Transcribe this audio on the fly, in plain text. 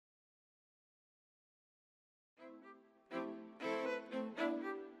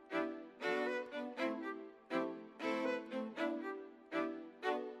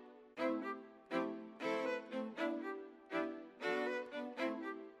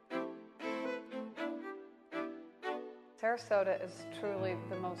Sarasota is truly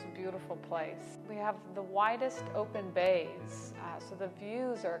the most beautiful place. We have the widest open bays, so the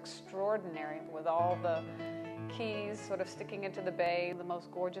views are extraordinary with all the keys sort of sticking into the bay, the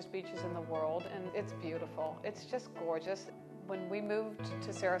most gorgeous beaches in the world, and it's beautiful. It's just gorgeous. When we moved to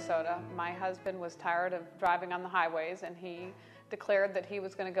Sarasota, my husband was tired of driving on the highways, and he declared that he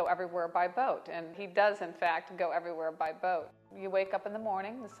was going to go everywhere by boat, and he does in fact go everywhere by boat. You wake up in the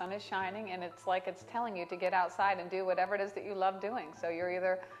morning, the sun is shining, and it's like it's telling you to get outside and do whatever it is that you love doing. So you're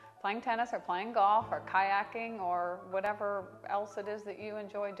either playing tennis or playing golf or kayaking or whatever else it is that you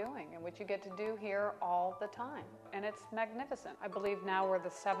enjoy doing, and which you get to do here all the time. And it's magnificent. I believe now we're the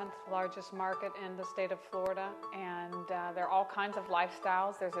 7th largest market in the state of Florida, and there are all kinds of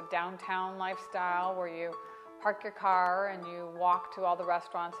lifestyles. There's a downtown lifestyle where you park your car and you walk to all the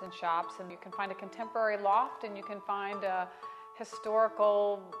restaurants and shops, and you can find a contemporary loft, and you can find a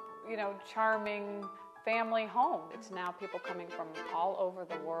historical, charming family home. It's now people coming from all over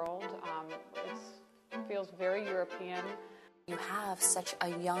the world. It feels very European. You have such a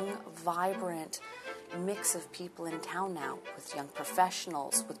young, vibrant mix of people in town now, with young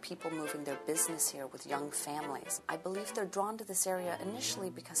professionals, with people moving their business here, with young families. I believe they're drawn to this area initially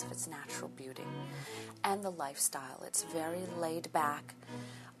because of its natural beauty and the lifestyle. It's very laid back.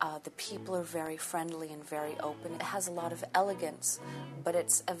 The people are very friendly and very open. It has a lot of elegance, but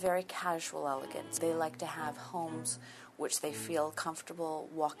it's a very casual elegance. They like to have homes which they feel comfortable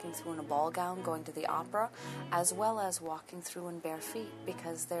walking through in a ball gown, going to the opera, as well as walking through in bare feet,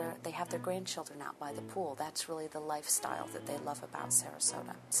 because they have their grandchildren out by the pool. That's really the lifestyle that they love about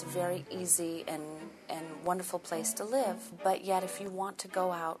Sarasota. It's a very easy and wonderful place to live, but yet if you want to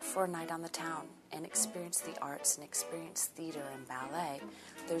go out for a night on the town and experience the arts and experience theater and ballet,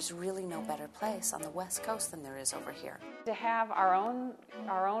 there's really no better place on the West Coast than there is over here. To have our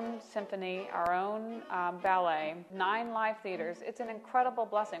own symphony, our own ballet, 9 live theaters, it's an incredible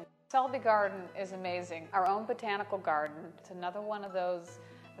blessing. Selby Garden is amazing. Our own botanical garden, it's another one of those,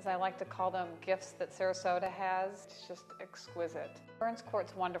 as I like to call them, gifts that Sarasota has. It's just exquisite. Burns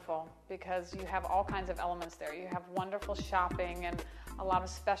Court's wonderful because you have all kinds of elements there. You have wonderful shopping and a lot of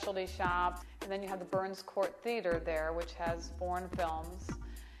specialty shops, and then you have the Burns Court Theater there, which has foreign films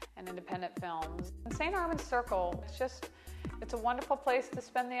and independent films. And St. Armand's Circle, it's a wonderful place to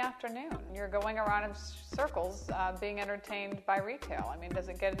spend the afternoon. You're going around in circles being entertained by retail. I mean, does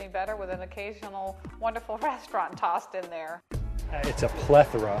it get any better with an occasional wonderful restaurant tossed in there? It's a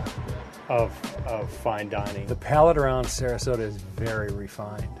plethora of fine dining. The palette around Sarasota is very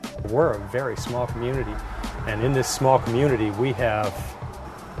refined. We're a very small community, and in this small community we have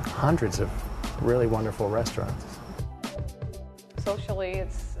hundreds of really wonderful restaurants. Socially,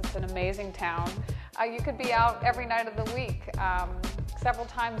 it's an amazing town. You could be out every night of the week, several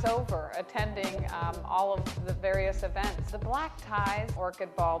times over, attending all of the various events. The Black Ties,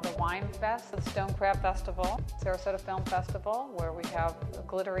 Orchid Ball, the Wine Fest, the Stone Crab Festival, Sarasota Film Festival, where we have a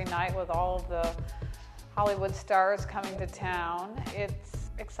glittery night with all of the Hollywood stars coming to town. It's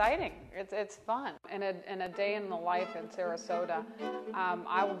exciting. It's fun. In a day in the life in Sarasota,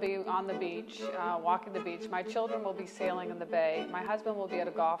 I will be on the beach, walking the beach. My children will be sailing in the bay. My husband will be at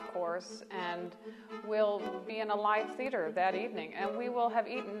a golf course, and we'll be in a live theater that evening. And we will have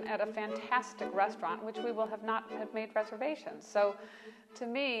eaten at a fantastic restaurant, which we will have not have made reservations. So, to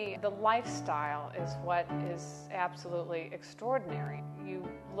me, the lifestyle is what is absolutely extraordinary. You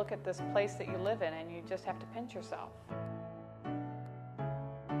look at this place that you live in, and you just have to pinch yourself.